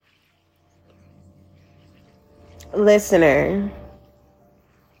Listener,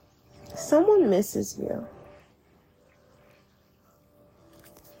 someone misses you.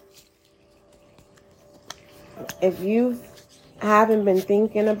 If you haven't been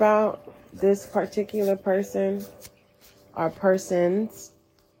thinking about this particular person or persons,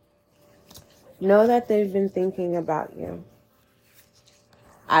 know that they've been thinking about you.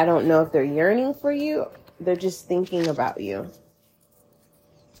 I don't know if they're yearning for you. They're just thinking about you.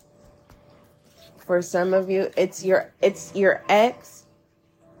 For some of you, it's your ex,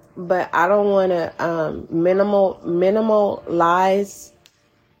 but I don't want to minimalize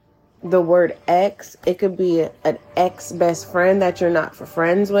the word ex. It could be an ex best friend that you're not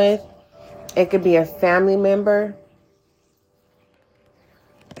friends with. It could be a family member.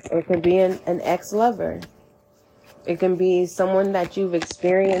 It could be an ex lover. It can be someone that you've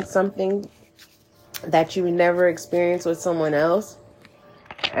experienced something that you never experienced with someone else,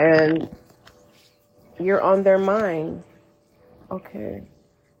 and you're on their mind. Okay.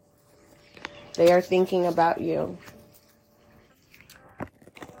 They are thinking about you.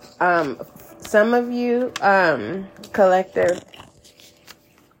 Some of you, collective,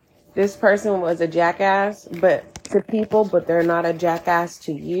 this person was a jackass, but to people, but they're not a jackass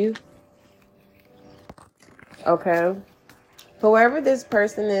to you. Okay. Whoever this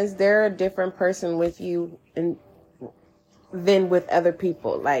person is, they're a different person with you than with other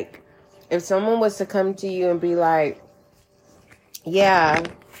people. Like, if someone was to come to you and be like, yeah,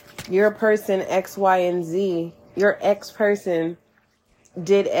 your person X, Y, and Z, your ex person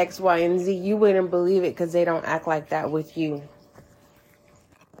did X, Y, and Z, you wouldn't believe it because they don't act like that with you.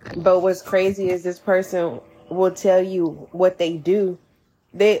 But what's crazy is this person will tell you what they do.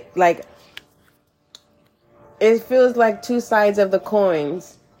 They, like, it feels like two sides of the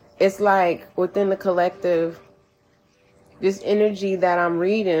coins. It's like within the collective, this energy that I'm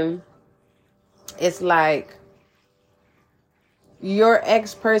reading, it's like your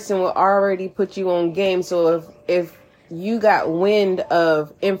ex person will already put you on game. So if you got wind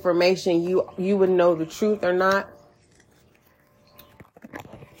of information, you would know the truth or not.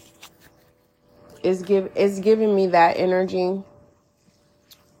 It's giving me that energy.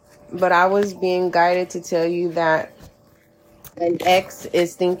 But I was being guided to tell you that an ex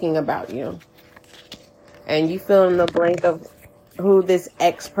is thinking about you. And you fill in the blank of who this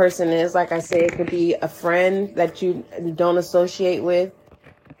ex person is. Like I say, it could be a friend that you don't associate with.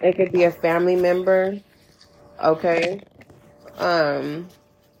 It could be a family member. Okay. And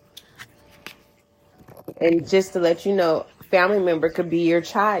just to let you know, family member could be your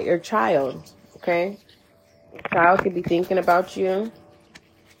child. Okay. Child could be thinking about you.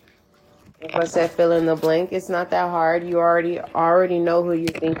 Like I said, fill in the blank. It's not that hard. You already know who you're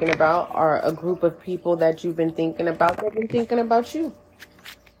thinking about, or a group of people that you've been thinking about. They've been thinking about you.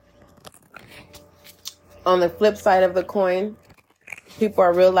 On the flip side of the coin, people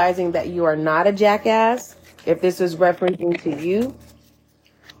are realizing that you are not a jackass. If this is referencing to you,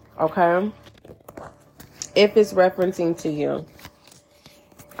 okay? If it's referencing to you,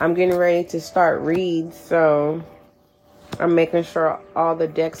 I'm getting ready to start reads, so I'm making sure all the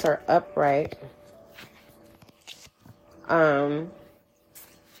decks are upright.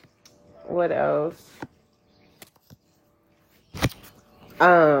 What else?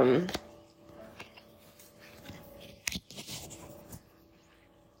 I'm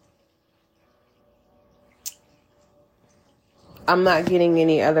not getting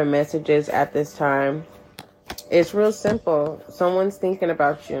any other messages at this time. It's real simple. Someone's thinking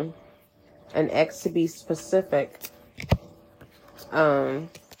about you. An ex to be specific. I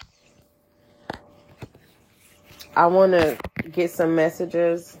want to get some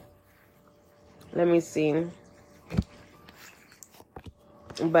messages. Let me see.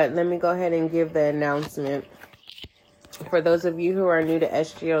 But let me go ahead and give the announcement. For those of you who are new to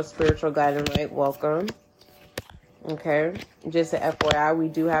SGO Spiritual Guiding Light, welcome. Okay. Just an FYI, we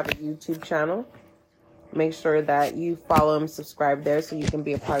do have a YouTube channel. Make sure that you follow and subscribe there so you can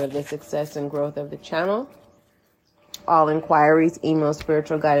be a part of the success and growth of the channel. All inquiries, email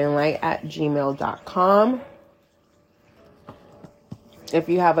spiritualguidinglight@gmail.com. If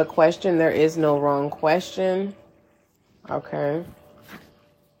you have a question, there is no wrong question. Okay.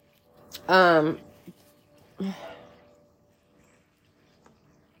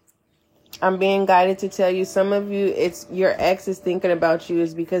 I'm being guided to tell you, some of you, it's your ex is thinking about you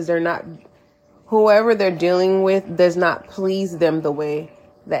is because whoever they're dealing with does not please them the way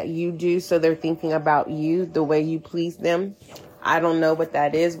that you do. So they're thinking about you the way you please them. I don't know what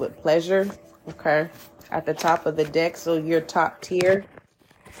that is with pleasure. Okay. At the top of the deck. So you're top tier.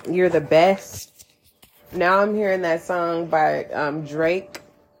 You're the best. Now I'm hearing that song by Drake.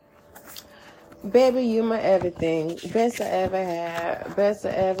 Baby, you my everything. Best I ever had. Best I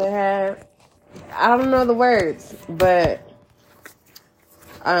ever had. I don't know the words, but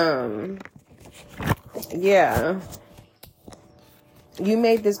yeah. You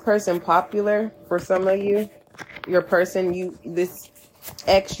made this person popular for some of you. Your person, this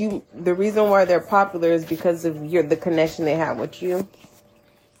ex, the reason why they're popular is because of the connection they have with you.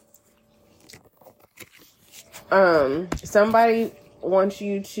 Somebody wants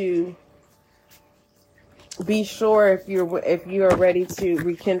you to be sure if you are ready to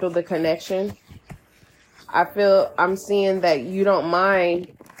rekindle the connection. I'm seeing that you don't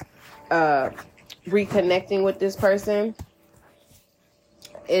mind reconnecting with this person.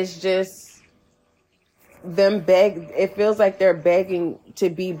 It's just it feels like they're begging to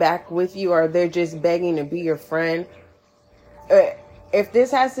be back with you, or they're just begging to be your friend. If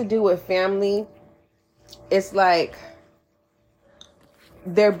this has to do with family, it's like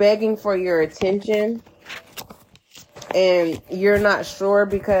they're begging for your attention, and you're not sure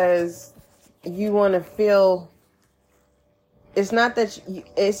because you want to feel. It's not that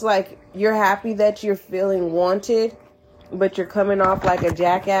it's like you're happy that you're feeling wanted, but you're coming off like a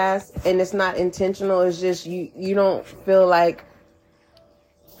jackass, and it's not intentional. It's just you don't feel like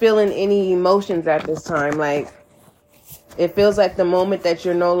feeling any emotions at this time. Like, it feels like the moment that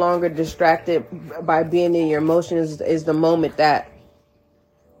you're no longer distracted by being in your emotions is the moment that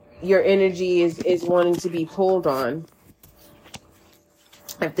your energy is wanting to be pulled on.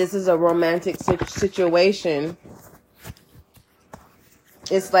 If this is a romantic situation,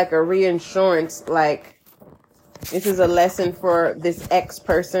 it's like a reinsurance, like this is a lesson for this ex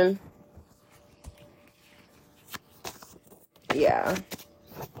person. Yeah.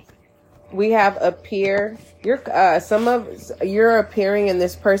 We have appear. You're appearing in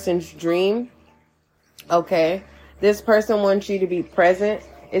this person's dream. Okay. This person wants you to be present.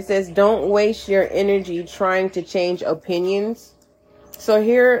 It says, don't waste your energy trying to change opinions. So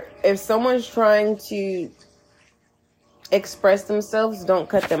here, if someone's trying to express themselves, don't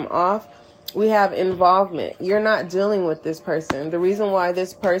cut them off. We have involvement. You're not dealing with this person. The reason why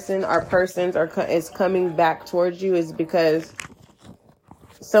this person or persons is coming back towards you is because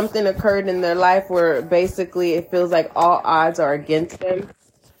something occurred in their life where basically it feels like all odds are against them.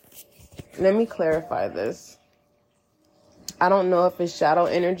 Let me clarify this. I don't know if it's shadow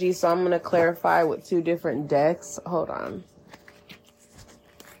energy, so I'm going to clarify with two different decks. Hold on.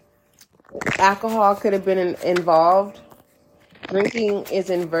 Alcohol could have been involved. Drinking is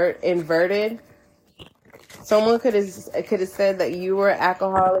inverted. Someone could have said that you were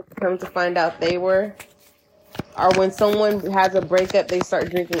alcoholic, come to find out they were. Or when someone has a breakup, they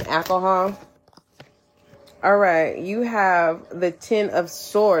start drinking alcohol. All right, you have the 10 of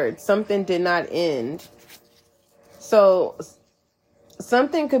Swords. Something did not end. So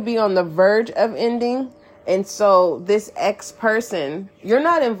something could be on the verge of ending. And so this ex-person, you're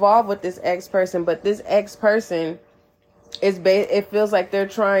not involved with this ex-person, but this ex-person it feels like they're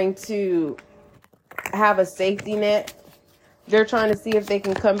trying to have a safety net. They're trying to see if they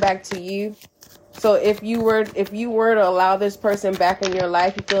can come back to you. So if you were to allow this person back in your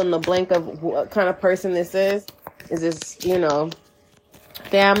life, you fill in the blank of what kind of person this is. Is this,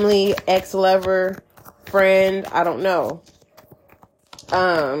 family, ex-lover, friend? I don't know.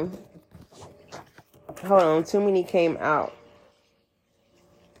 Hold on, too many came out.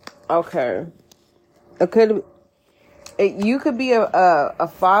 Okay. You could be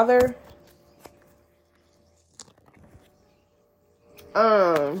a father.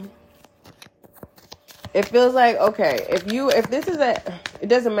 It feels like, okay, if this is it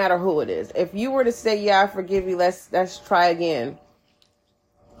doesn't matter who it is. If you were to say, yeah, I forgive you, let's try again.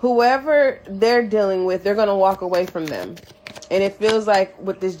 Whoever they're dealing with, they're going to walk away from them. And it feels like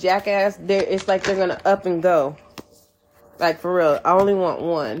with this jackass, it's like they're going to up and go. Like, for real, I only want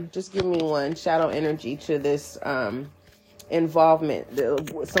one. Just give me one shadow energy to this involvement.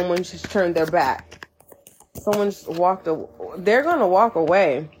 Someone just turned their back. Someone just they're going to walk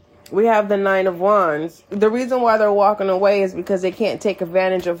away. We have the 9 of Wands. The reason why they're walking away is because they can't take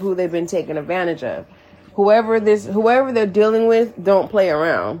advantage of who they've been taken advantage of. Whoever they're dealing with, don't play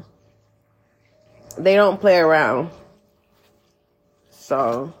around. They don't play around.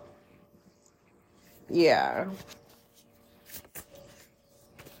 So, yeah.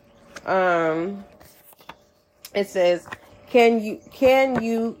 It says, can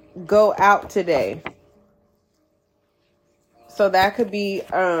you go out today? So that could be,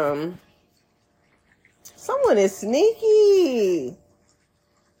 someone is sneaky.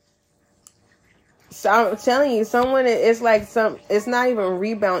 So I'm telling you, someone is like it's not even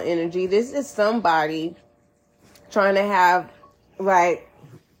rebound energy. This is somebody trying to have, like,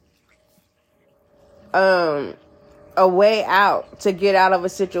 a way out to get out of a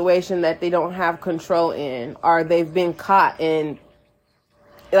situation that they don't have control in, or they've been caught in.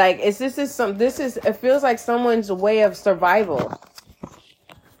 Like, it feels like someone's way of survival.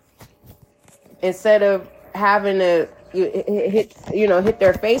 Instead of having to hit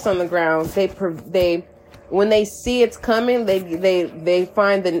their face on the ground, they when they see it's coming, they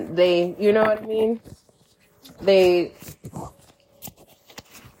find that you know what I mean? They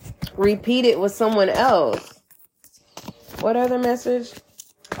repeat it with someone else. What other message?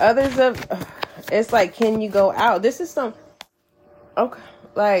 Others of, it's like, can you go out? This is okay,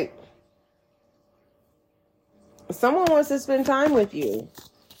 like, someone wants to spend time with you.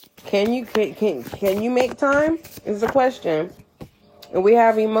 Can you make time? Is the question. And we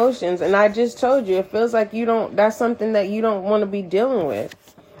have emotions, and I just told you, it feels like that's something that you don't want to be dealing with.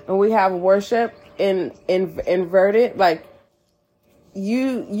 And we have worship inverted, like,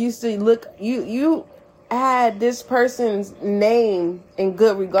 you used to you had this person's name in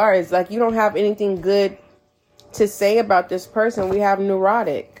good regards. Like, you don't have anything good to say about this person. We have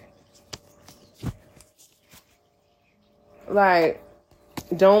neurotic. Like,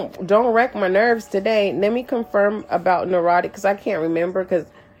 don't wreck my nerves today. Let me confirm about neurotic, because I can't remember, because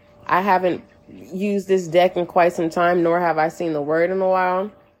I haven't used this deck in quite some time, nor have I seen the word in a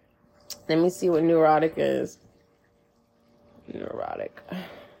while. Let me see what neurotic is.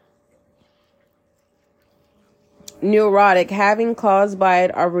 Neurotic, having caused by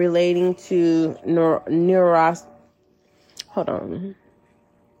it, are relating to hold on.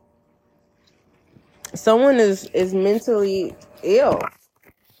 Someone is mentally ill,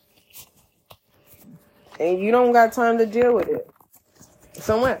 and you don't got time to deal with it.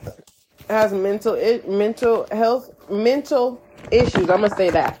 Someone has mental issues. I'm gonna say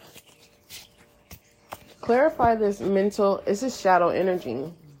that. Clarify this mental. Is this shadow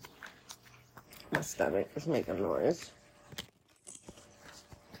energy? My stomach is making noise.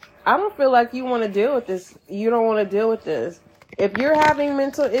 I don't feel like you want to deal with this. You don't want to deal with this. If you're having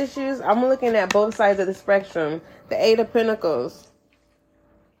mental issues, I'm looking at both sides of the spectrum. The Eight of Pentacles.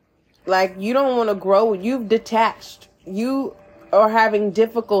 Like, you don't want to grow. You've detached. You are having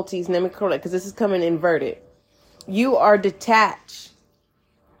difficulties. Let me correct, because this is coming inverted. You are detached.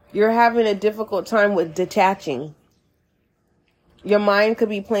 You're having a difficult time with detaching. Your mind could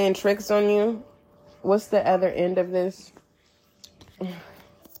be playing tricks on you. What's the other end of this?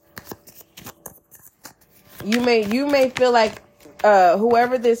 You may feel like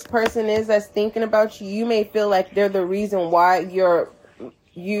whoever this person is that's thinking about you, you may feel like they're the reason why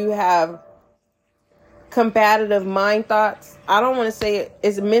you have combative mind thoughts. I don't want to say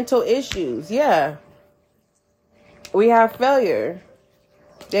it's mental issues. Yeah. We have failure.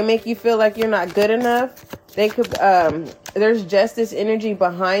 They make you feel like you're not good enough. They could there's justice energy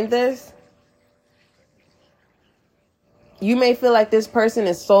behind this. You may feel like this person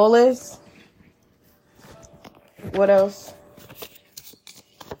is soulless. What else?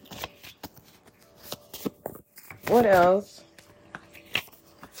 What else?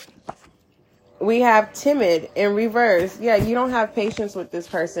 We have timid in reverse. Yeah, you don't have patience with this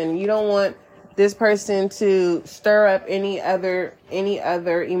person. You don't want this person to stir up any other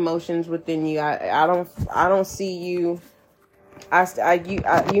emotions within you. I don't see you.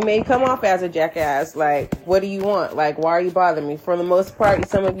 You may come off as a jackass. Like, what do you want? Like, why are you bothering me? For the most part,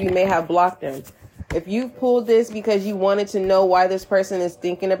 some of you may have blocked them. If you pulled this because you wanted to know why this person is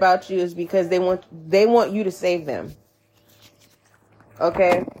thinking about you, is because they want you to save them.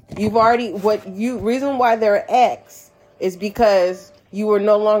 Okay? Reason why they're X is because you were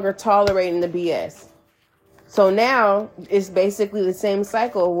no longer tolerating the BS. So now it's basically the same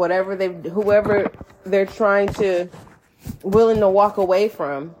cycle. Whoever they're willing to walk away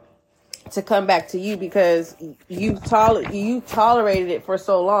from to come back to you, because you tolerated it for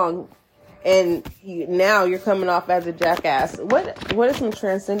so long, and now you're coming off as a jackass. What are some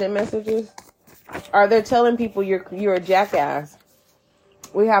transcendent messages? Are they telling people you're a jackass?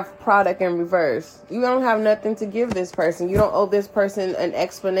 We have product in reverse. You don't have nothing to give this person. You don't owe this person an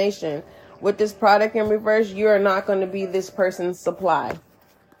explanation. With this product in reverse, you are not going to be this person's supply.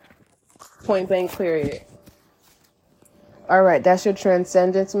 Point blank, period. All right, that's your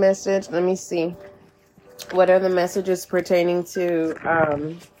transcendence message. Let me see. What are the messages pertaining to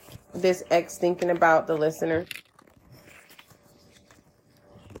this ex thinking about the listener?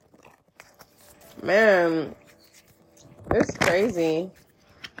 Man, it's crazy.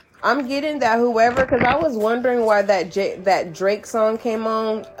 I'm getting that whoever, because I was wondering why that Drake song came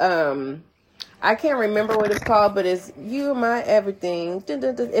on. I can't remember what it's called, but it's You My Everything.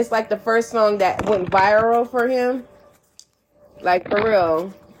 It's like the first song that went viral for him. Like, for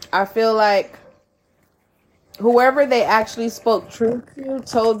real. I feel like whoever they actually spoke truth to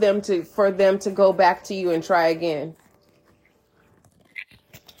told them for them to go back to you and try again.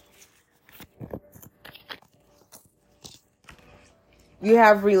 You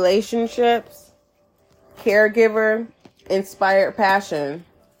have relationships, caregiver, inspired passion.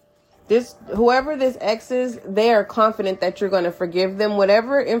 Whoever this ex is, they are confident that you're going to forgive them.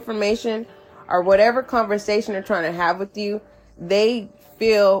 Whatever information or whatever conversation they're trying to have with you, they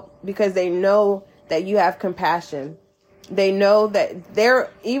feel, because they know that you have compassion. They know that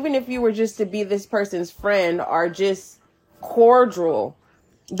even if you were just to be this person's friend or just cordial,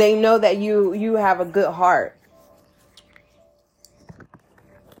 they know that you have a good heart.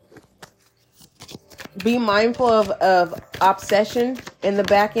 Be mindful of obsession in the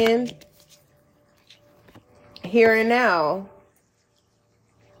back end. Here and now.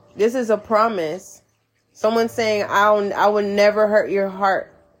 This is a promise. Someone saying, I will never hurt your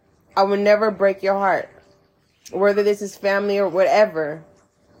heart. I will never break your heart. Whether this is family or whatever.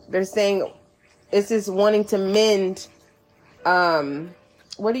 They're saying this is wanting to mend.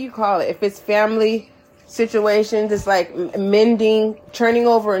 What do you call it? If it's family situations, it's like mending, turning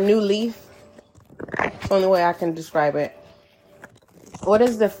over a new leaf. That's the only way I can describe it. What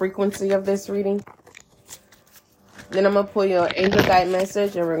is the frequency of this reading? Then I'm going to pull you an angel guide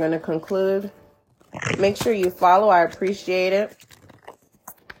message and we're going to conclude. Make sure you follow. I appreciate it.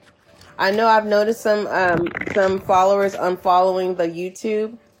 I know I've noticed some followers unfollowing the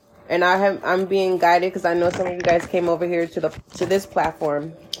YouTube, and I'm being guided because I know some of you guys came over here to this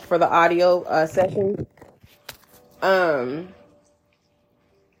platform for the audio session.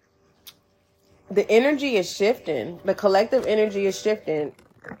 The energy is shifting. The collective energy is shifting.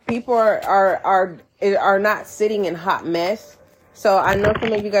 People are not sitting in hot mess. So I know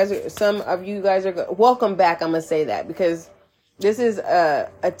some of you guys are welcome back. I'm gonna say that because this is a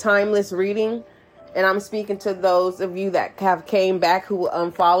timeless reading, and I'm speaking to those of you that have came back who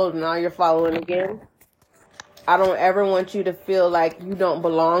unfollowed and now you're following again. I don't ever want you to feel like you don't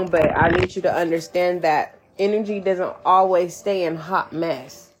belong, but I need you to understand that energy doesn't always stay in hot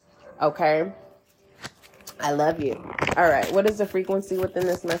mess. Okay? I love you. All right. What is the frequency within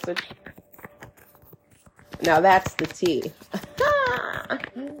this message? Now that's the T.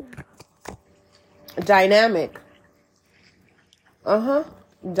 Dynamic.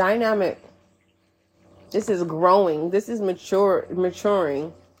 Dynamic. This is growing. This is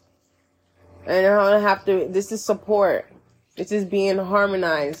maturing. And I don't have to, this is support. This is being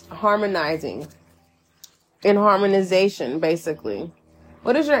harmonizing. In harmonization, basically.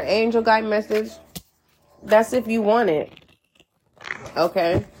 What is your angel guide message? That's if you want it.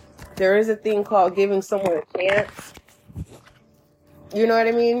 Okay? There is a thing called giving someone a chance. You know what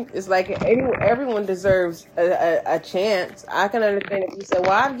I mean? It's like everyone deserves a chance. I can understand if you say,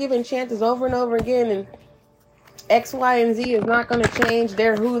 well, I've given chances over and over again, and X, Y, and Z is not going to change.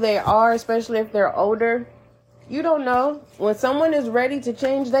 They're who they are, especially if they're older. You don't know. When someone is ready to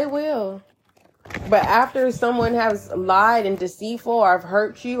change, they will. But after someone has lied and deceitful or have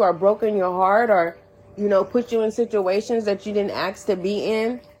hurt you or broken your heart or, put you in situations that you didn't ask to be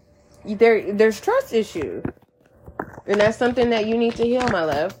in, there's trust issues. And that's something that you need to heal, my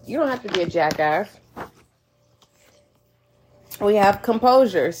love. You don't have to be a jackass. We have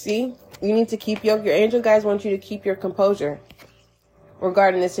composure. See? You need to keep your angel guys want you to keep your composure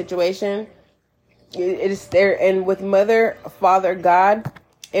regarding this situation. It is there. And with Mother, Father, God,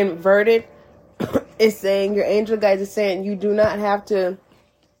 inverted, is saying, your angel guys is saying, you do not have to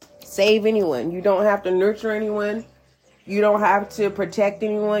save anyone. You don't have to nurture anyone. You don't have to protect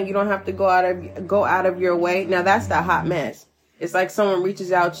anyone. You don't have to go out of your way. Now that's the hot mess. It's like someone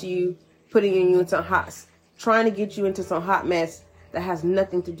reaches out to you, putting you into trying to get you into some hot mess that has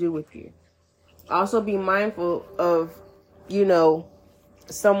nothing to do with you. Also be mindful of,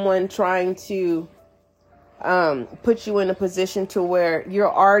 someone trying to put you in a position to where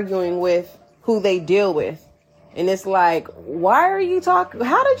you're arguing with who they deal with. And it's like, why are you talking?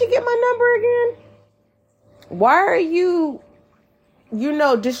 How did you get my number again? Why are you,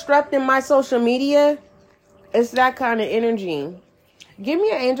 disrupting my social media? It's that kind of energy. Give me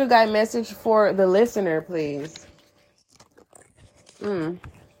an angel guide message for the listener, please.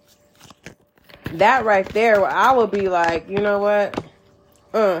 That right there, I would be like, you know what?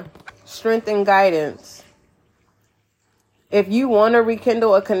 Strength and guidance. If you want to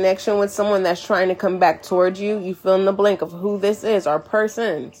rekindle a connection with someone that's trying to come back towards you, you fill in the blank of who this is or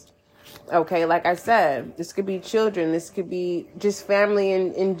persons. Okay, like I said, this could be children. This could be just family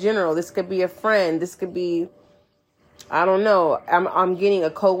in general. This could be a friend. This could be, I don't know. I'm getting a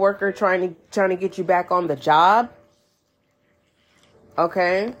coworker trying to get you back on the job.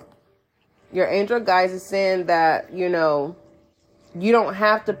 Okay. Your angel guides is saying that, you know, you don't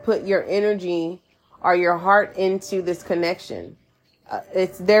have to put your energy or your heart into this connection.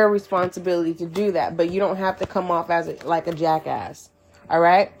 It's their responsibility to do that, but you don't have to come off as like a jackass. All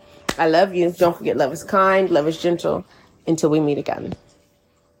right? I love you. Don't forget, love is kind, love is gentle. Until we meet again.